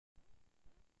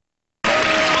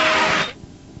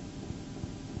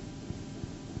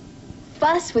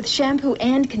fuss with shampoo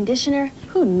and conditioner?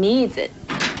 Who needs it?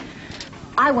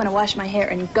 I want to wash my hair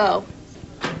and go.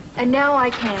 And now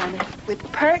I can with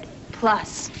Pert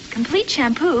Plus. Complete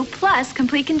shampoo plus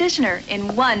complete conditioner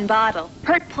in one bottle.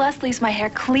 Pert Plus leaves my hair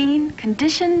clean,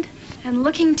 conditioned, and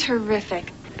looking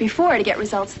terrific. Before, to get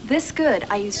results this good,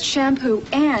 I used shampoo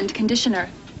and conditioner.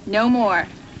 No more.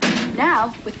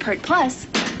 Now, with Pert Plus,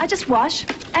 I just wash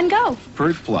and go.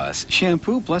 Pert Plus,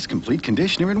 shampoo plus complete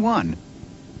conditioner in one.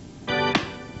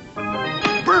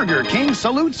 Burger King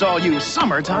salutes all you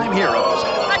summertime heroes.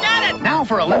 I got it! Now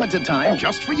for a limited time,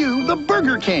 just for you, the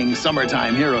Burger King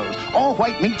Summertime Heroes. All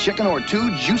white meat chicken or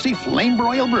 2 juicy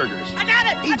flame-broiled burgers. I got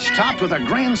it! Each topped with a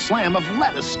grand slam of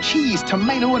lettuce, cheese,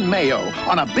 tomato, and mayo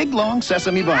on a big, long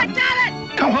sesame bun. I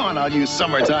got it! Come on, all you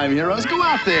summertime heroes, go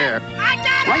out there. I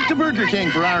got it! Right to Burger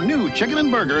King for our new chicken and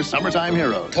burger Summertime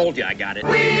Heroes. Told you I got it.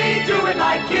 We do it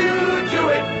like you do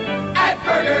it at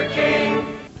Burger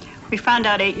King. We found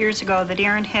out 8 years ago that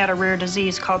Aaron had a rare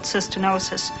disease called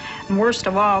cystinosis. And worst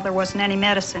of all, there wasn't any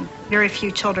medicine. Very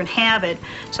few children have it,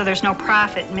 so there's no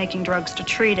profit in making drugs to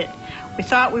treat it. We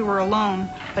thought we were alone,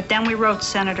 but then we wrote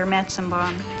Senator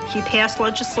Metzenbaum. He passed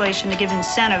legislation to give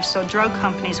incentives so drug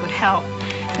companies would help.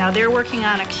 Now they're working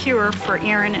on a cure for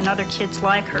Aaron and other kids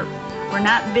like her. We're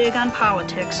not big on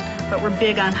politics, but we're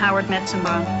big on Howard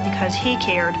Metzenbaum. Because he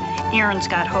cared, Aaron's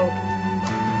got hope.